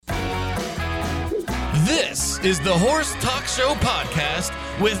This is the Horse Talk Show podcast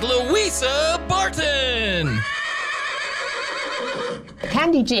with Louisa Barton.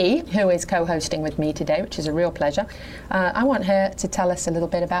 Candy G, who is co-hosting with me today, which is a real pleasure, I want her to tell us a little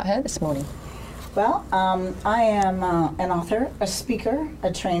bit about her this morning. Well, I am an author, a speaker,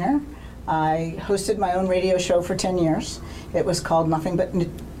 a trainer. I hosted my own radio show for 10 years. It was called Nothing But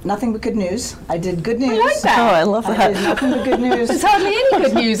Good News. I did good news. I like that. Oh, I love that. I did nothing but good news. There's hardly any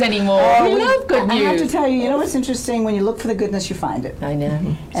good news anymore. We love good news. I have to tell you, what's interesting? When you look for the goodness, you find it. I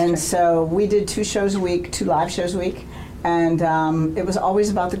know. And so we did 2 shows a week, 2 live shows a week, and it was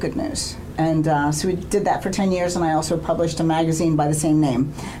always about the good news. And so we did that for 10 years, and I also published a magazine by the same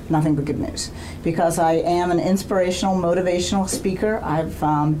name, Nothing But Good News, because I am an inspirational, motivational speaker. I've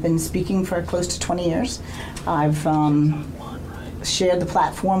been speaking for close to 20 years. I've shared the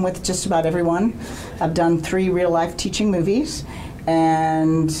platform with just about everyone. I've done 3 real-life teaching movies,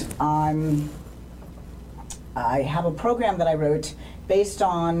 and I have a program that I wrote based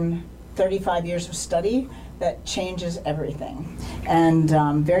on 35 years of study that changes everything. And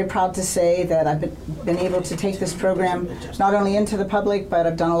I'm very proud to say that I've been able to take this program not only into the public, but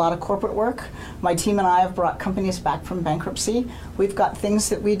I've done a lot of corporate work. My team and I have brought companies back from bankruptcy. We've got things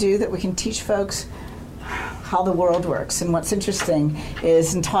that we do that we can teach folks how the world works. And what's interesting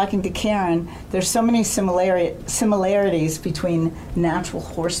is, in talking to Karen, there's so many similarities between natural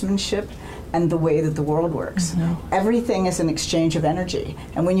horsemanship and the way that the world works. Everything is an exchange of energy.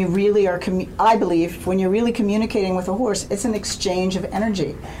 And when you really are, I believe, when you're really communicating with a horse, it's an exchange of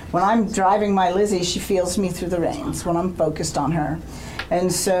energy. When I'm driving my Lizzie, she feels me through the reins when I'm focused on her.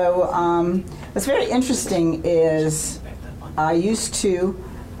 And so what's very interesting is I used to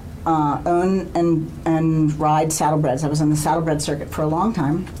own and ride saddlebreds. I was on the saddlebred circuit for a long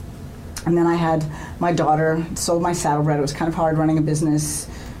time. And then I had my daughter, sold my saddlebred. It was kind of hard running a business,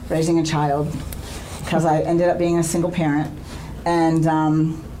 raising a child, because I ended up being a single parent. And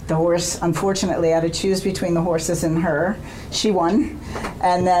the horse, unfortunately, I had to choose between the horses and her. She won.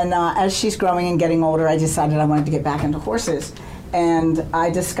 And then as she's growing and getting older, I decided I wanted to get back into horses. And I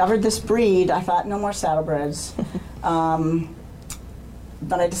discovered this breed. I thought, no more saddlebreds.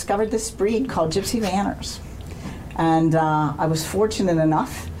 But I discovered this breed called Gypsy Vanners. And I was fortunate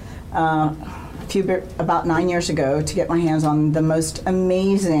enough about 9 years ago to get my hands on the most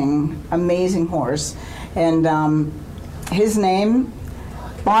amazing horse. And his name,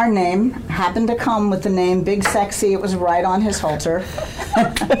 barn name, happened to come with the name Big Sexy. It was right on his halter.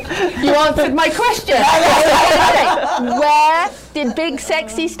 You answered my question. Where did Big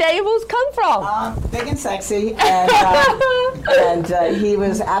Sexy Stables come from? Big and sexy. And he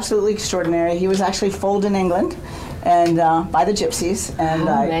was absolutely extraordinary. He was actually foaled in England, and by the gypsies, and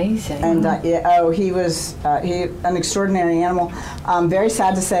amazing. He was an extraordinary animal. I'm very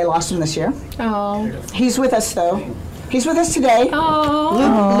sad to say I lost him this year. Oh, he's with us though. He's with us today. Oh,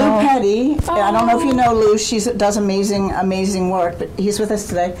 Lou Petty. I don't know if you know Lou. She does amazing work, but he's with us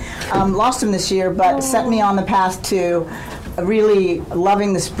today. Lost him this year, but set me on the path to really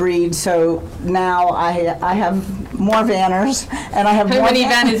loving this breed. So now I have more Vanners, and I have how many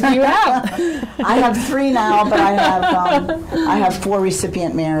Vanners do you have? I have 3 now, but I have 4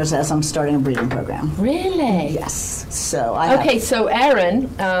 recipient mares as I'm starting a breeding program. Really? Yes. So so Aaron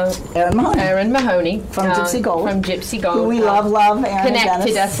Mahoney from Gypsy Gold. From Gypsy Gold. Who we love, Aaron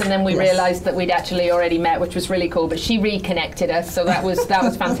connected Dennis. us, and then we realized that we'd actually already met, which was really cool. But she reconnected us, so that was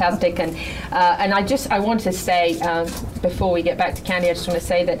fantastic. And I want to say before we get back to Candy, I just want to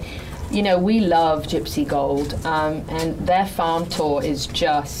say that, we love Gypsy Gold, and their farm tour is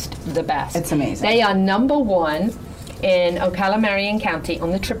just the best. It's amazing. They are number 1 in Ocala, Marion County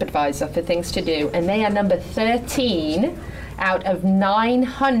on the TripAdvisor for things to do, and they are number 13 out of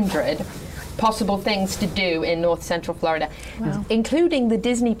 900 possible things to do in North Central Florida, including the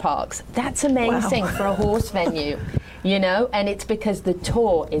Disney parks. That's amazing for a horse venue. And it's because the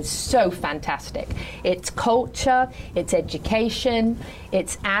tour is so fantastic. It's culture, it's education,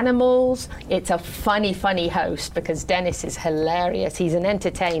 it's animals, it's a funny host, because Dennis is hilarious. He's an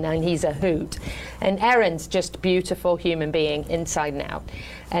entertainer and he's a hoot. And Erin's just a beautiful human being inside and out.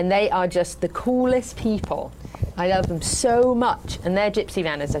 And they are just the coolest people. I love them so much, and their Gypsy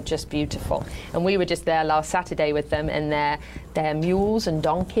Vanners are just beautiful. And we were just there last Saturday with them, and their mules and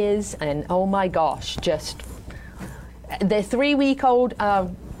donkeys, and oh my gosh, just their 3-week-old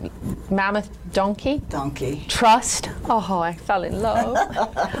mammoth donkey. Trust. Oh, I fell in love.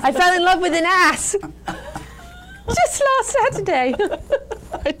 I fell in love with an ass. Just last Saturday.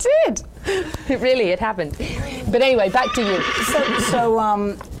 I did. It happened. But anyway, back to you.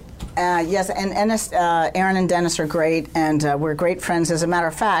 Yes, and Aaron and Dennis are great, and we're great friends. As a matter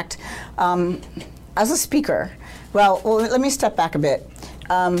of fact, as a speaker, well, let me step back a bit.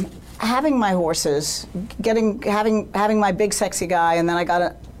 Having my horses, having my big sexy guy, and then I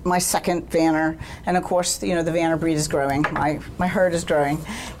got my second vanner, and of course, the vanner breed is growing. My herd is growing,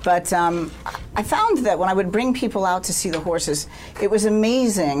 but I found that when I would bring people out to see the horses, it was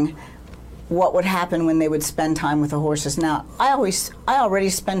amazing what would happen when they would spend time with the horses. Now, I already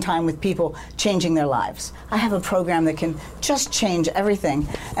spend time with people changing their lives. I have a program that can just change everything,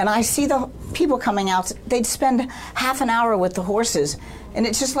 and I see the people coming out. They'd spend half an hour with the horses, and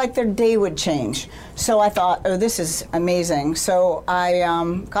it's just like their day would change. So I thought, oh, this is amazing. So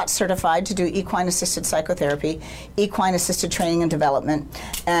I got certified to do equine-assisted psychotherapy, equine-assisted training and development,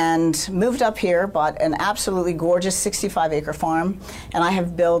 and moved up here, bought an absolutely gorgeous 65-acre farm, and I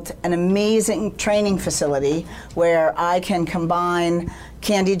have built an amazing training facility where I can combine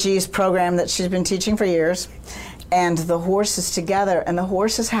Candy G's program that she's been teaching for years and the horses together, and the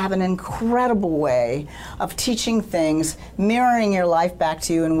horses have an incredible way of teaching things, mirroring your life back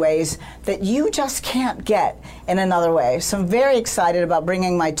to you in ways that you just can't get in another way. So I'm very excited about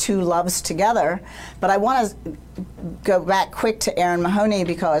bringing my two loves together, but I want to go back quick to Erin Mahoney,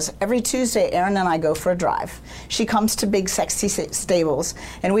 because every Tuesday Erin and I go for a drive. She comes to Big Sexy Stables,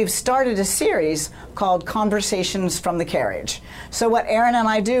 and we've started a series called Conversations from the Carriage. So what Erin and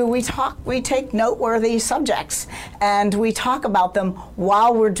I do, we take noteworthy subjects and we talk about them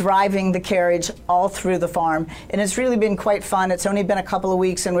while we're driving the carriage all through the farm, and it's really been quite fun. It's only been a couple of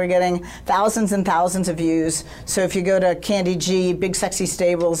weeks and we're getting thousands and thousands of views. So if you go to Candy G, Big Sexy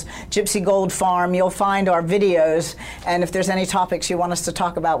Stables, Gypsy Gold Farm, you'll find our videos, and if there's any topics you want us to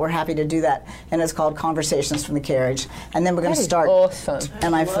talk about, we're happy to do that, and it's called Conversations from the Carriage. And then we're going to start. Awesome.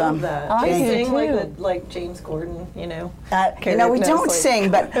 And I love that. I Do you do sing too. like James Gordon, we don't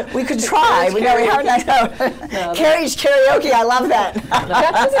sing, but we could try. We haven't. Carriage karaoke, I love that.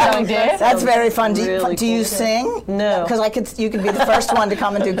 That's an idea. That's very fun. Do you cool. sing? No. Because you could be the first one to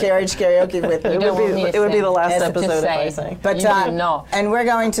come and do carriage karaoke with me. It would be the last Yes, episode if I say. sang. But You do not. and we're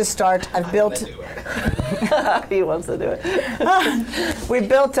going to start. I've built. He wants to do it. We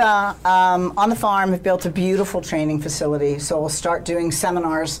built on the farm. We've built a beautiful training facility. So we'll start doing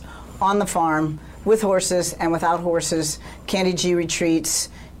seminars on the farm with horses and without horses. Candy G retreats,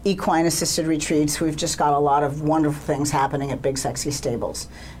 equine assisted retreats. We've just got a lot of wonderful things happening at Big Sexy Stables.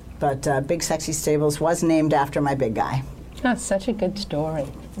 But Big Sexy Stables was named after my big guy. That's such a good story.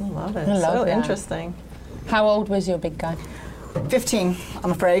 I love it. I love so that. interesting. How old was your big guy? 15,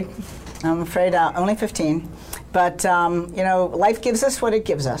 I'm afraid. Only 15. But, life gives us what it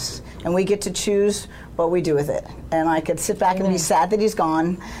gives us, and we get to choose what we do with it. And I could sit back and be sad that he's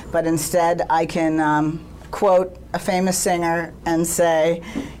gone, but instead I can quote a famous singer and say,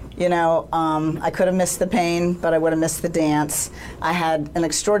 I could have missed the pain, but I would have missed the dance. I had an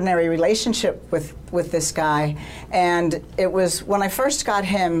extraordinary relationship with this guy, and it was when I first got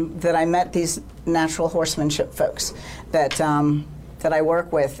him that I met these natural horsemanship folks that I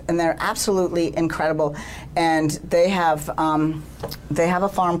work with, and they're absolutely incredible. And they have a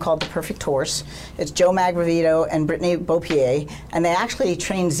farm called The Perfect Horse. It's Joe Magravito and Brittany Beaupier, and they actually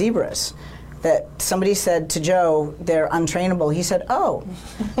train zebras. That somebody said to Joe, they're untrainable. He said, oh,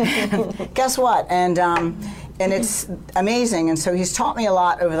 guess what? And it's amazing. And so he's taught me a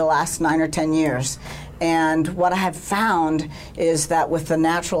lot over the last 9 or 10 years. And what I have found is that with the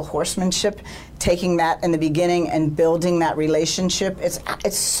natural horsemanship, taking that in the beginning and building that relationship, it's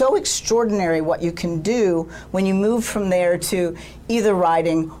so extraordinary what you can do when you move from there to either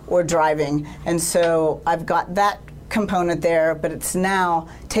riding or driving. And so I've got that component there, but it's now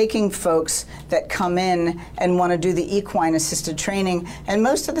taking folks that come in and want to do the equine assisted training, and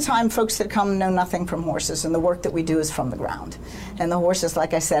most of the time folks that come know nothing from horses, and the work that we do is from the ground. And the horses,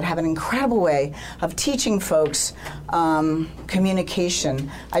 like I said, have an incredible way of teaching folks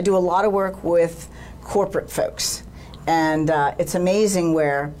communication. I do a lot of work with corporate folks, and it's amazing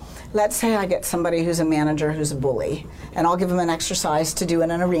where, let's say I get somebody who's a manager who's a bully, and I'll give him an exercise to do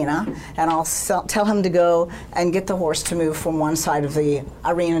in an arena, and I'll tell him to go and get the horse to move from one side of the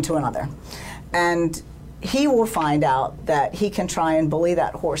arena to another. And he will find out that he can try and bully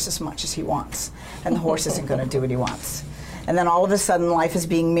that horse as much as he wants, and the horse isn't going to do what he wants. And then all of a sudden life is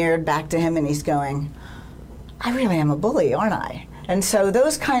being mirrored back to him, and he's going, I really am a bully, aren't I? And so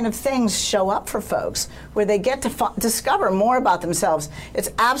those kind of things show up for folks where they get to discover more about themselves. It's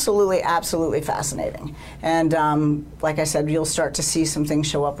absolutely, absolutely fascinating. And like I said, you'll start to see some things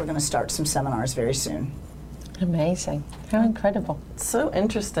show up. We're going to start some seminars very soon. Amazing. How incredible. So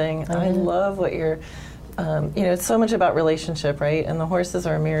interesting. I love what you're it's so much about relationship, right? And the horses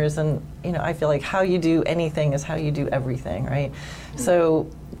are mirrors, and I feel like how you do anything is how you do everything, right? So,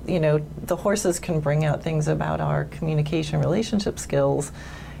 the horses can bring out things about our communication, relationship skills,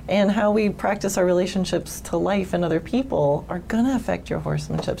 and how we practice our relationships to life and other people are going to affect your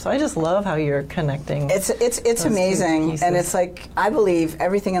horsemanship. So I just love how you're connecting. It's amazing, and it's like, I believe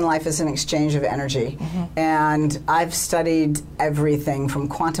everything in life is an exchange of energy. And I've studied everything from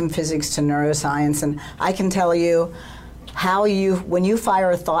quantum physics to neuroscience, and I can tell you how when you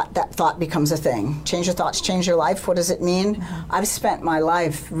fire a thought, that thought becomes a thing. Change your thoughts, change your life. What does it mean? I've spent my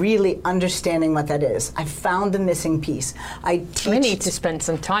life really understanding what that is. I found the missing piece. I need to spend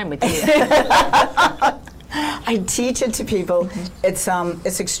some time with you. I teach it to people. It's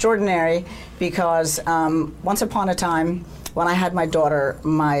extraordinary because once upon a time, when I had my daughter,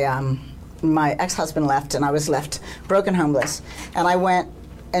 my ex-husband left, and I was left broken, homeless. And I went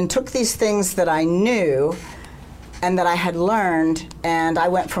and took these things that I knew and that I had learned, and I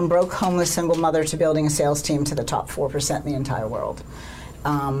went from broke, homeless, single mother to building a sales team to the top 4% in the entire world.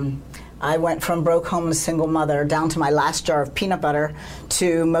 I went from broke, homeless, single mother down to my last jar of peanut butter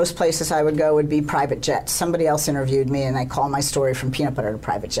to most places I would go would be private jets. Somebody else interviewed me, and I call my story from peanut butter to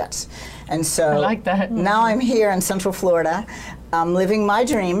private jets. And so I like that. Now I'm here in Central Florida. I'm living my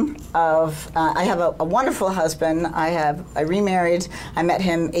dream of, I have a wonderful husband. I remarried. I met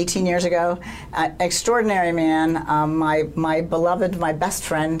him 18 years ago. Extraordinary man, my beloved, my best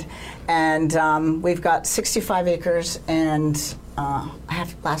friend. And we've got 65 acres, and I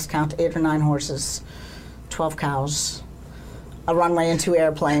have last count 8 or 9 horses, 12 cows, a runway, and 2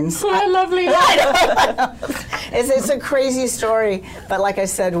 airplanes. What a lovely life. It's a crazy story, but like I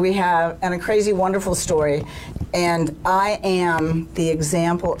said, we have a crazy, wonderful story. And I am the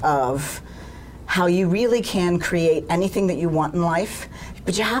example of how you really can create anything that you want in life,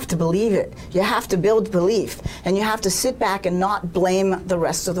 but you have to believe it. You have to build belief, and you have to sit back and not blame the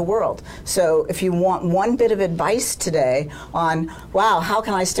rest of the world. So if you want one bit of advice today on, wow, how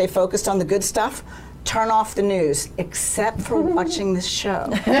can I stay focused on the good stuff? Turn off the news, except for watching this show.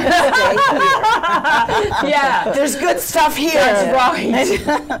 Stay here. Yeah, there's good stuff here. That's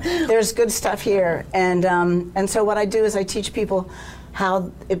right. There's good stuff here, and so what I do is I teach people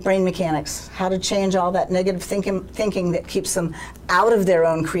how brain mechanics, how to change all that negative thinking that keeps them out of their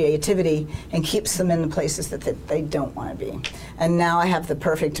own creativity and keeps them in the places that they don't want to be. And now I have the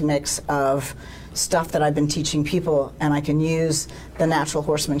perfect mix of stuff that I've been teaching people, and I can use the natural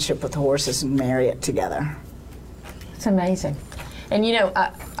horsemanship with the horses and marry it together. It's amazing. And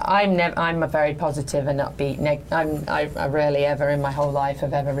I'm a very positive and upbeat. I rarely ever in my whole life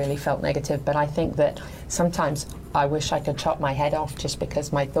have ever really felt negative, but I think that sometimes I wish I could chop my head off just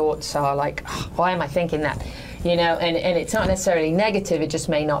because my thoughts are like, why am I thinking that? And it's not necessarily negative, it just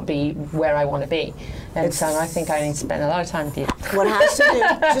may not be where I want to be. And so I think I need to spend a lot of time with you. What has to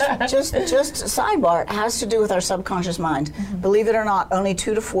do, just sidebar, it has to do with our subconscious mind. Believe it or not, only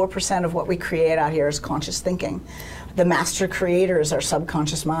 2 to 4% of what we create out here is conscious thinking. The master creator is our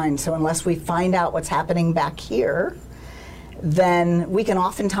subconscious mind. So unless we find out what's happening back here, then we can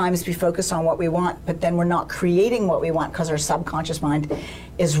oftentimes be focused on what we want, but then we're not creating what we want because our subconscious mind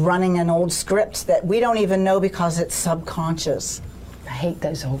is running an old script that we don't even know because it's subconscious. I hate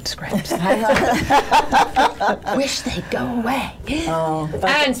those old scripts. Wish they'd go away.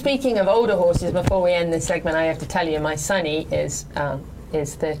 And speaking of older horses, before we end this segment, I have to tell you, my sonny is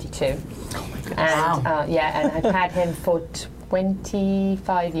 32. Oh my goodness. And wow. And I've had him for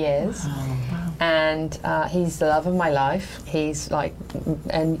 25 years. Wow. And he's the love of my life. He's like,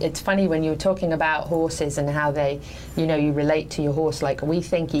 and it's funny when you're talking about horses and how they, you relate to your horse, like we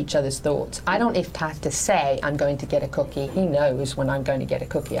think each other's thoughts. I don't have to say, I'm going to get a cookie. He knows when I'm going to get a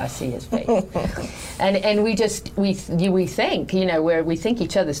cookie. I see his face. and we think, where we think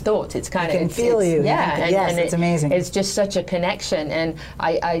each other's thoughts. It's kind of, I can feel you. Yeah. Yes, it's amazing. It's just such a connection. And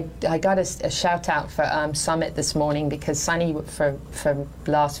I got a shout out for Summit this morning because Sonny, for the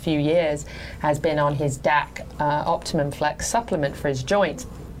last few years, has been on his DAC Optimum Flex supplement for his joints.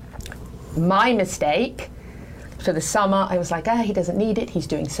 My mistake for the summer, I was like, he doesn't need it, he's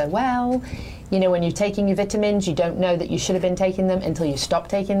doing so well. When you're taking your vitamins, you don't know that you should have been taking them until you stop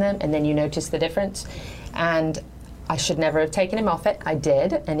taking them, and then you notice the difference. And I should never have taken him off it. I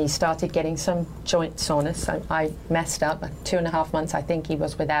did, and he started getting some joint soreness. So I messed up. 2.5 months, I think he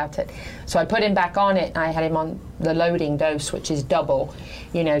was without it. So I put him back on it, and I had him on the loading dose, which is double,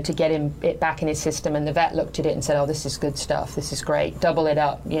 to get it back in his system. And the vet looked at it and said, oh, this is good stuff. This is great. Double it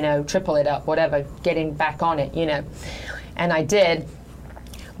up, triple it up, whatever. Get him back on it, And I did.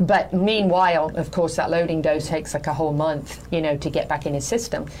 But meanwhile, of course, that loading dose takes like a whole month, to get back in his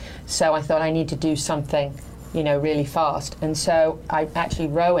system. So I thought I need to do something, really fast. And so I actually,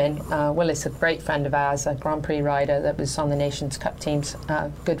 Rowan Willis, a great friend of ours, a Grand Prix rider that was on the Nations Cup teams,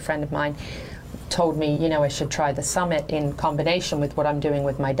 a good friend of mine, told me, I should try the Summit in combination with what I'm doing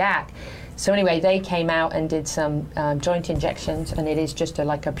with my DAC. So anyway, they came out and did some joint injections, and it is just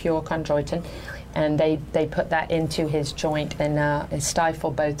like a pure chondroitin. And they put that into his joint and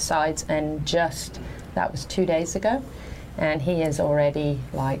stifled both sides, and that was 2 days ago. And he is already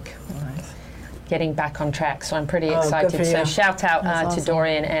getting back on track. So I'm pretty excited. So shout out to awesome.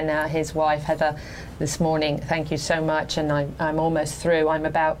 Dorian and his wife, Heather, this morning. Thank you so much. And I'm almost through. I'm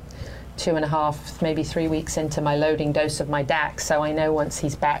about 2.5, maybe 3 weeks into my loading dose of my DAC, so I know once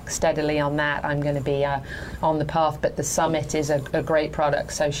he's back steadily on that, I'm going to be on the path. But the Summit is a great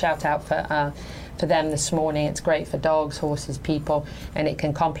product, so shout out for them this morning. It's great for dogs, horses, people, and it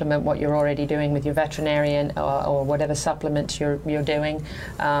can complement what you're already doing with your veterinarian or whatever supplements you're doing.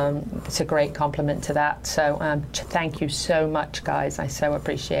 It's a great complement to that. So thank you so much, guys. I so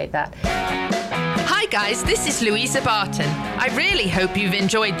appreciate that. Hi guys, this is Louisa Barton. I really hope you've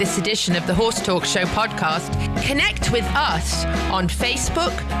enjoyed this edition of the Horse Talk Show podcast. Connect with us on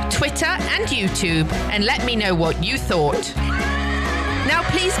Facebook, Twitter and YouTube and let me know what you thought. Now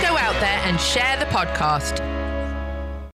please go out there and share the podcast.